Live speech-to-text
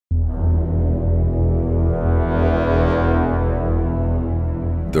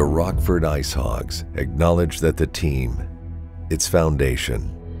The Rockford IceHogs acknowledge that the team, its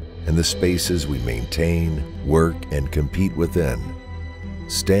foundation, and the spaces we maintain, work, and compete within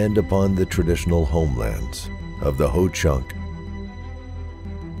stand upon the traditional homelands of the Ho-Chunk,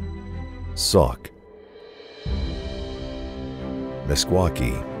 Sauk,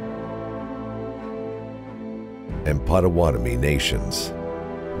 Meskwaki, and Potawatomi nations.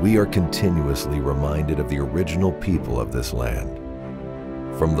 We are continuously reminded of the original people of this land,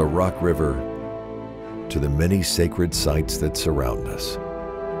 from the Rock River to the many sacred sites that surround us.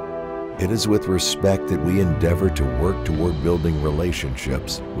 It is with respect that we endeavor to work toward building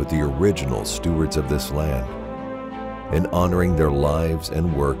relationships with the original stewards of this land and honoring their lives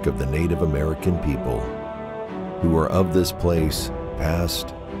and work of the Native American people who are of this place,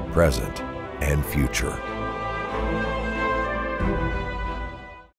 past, present, and future.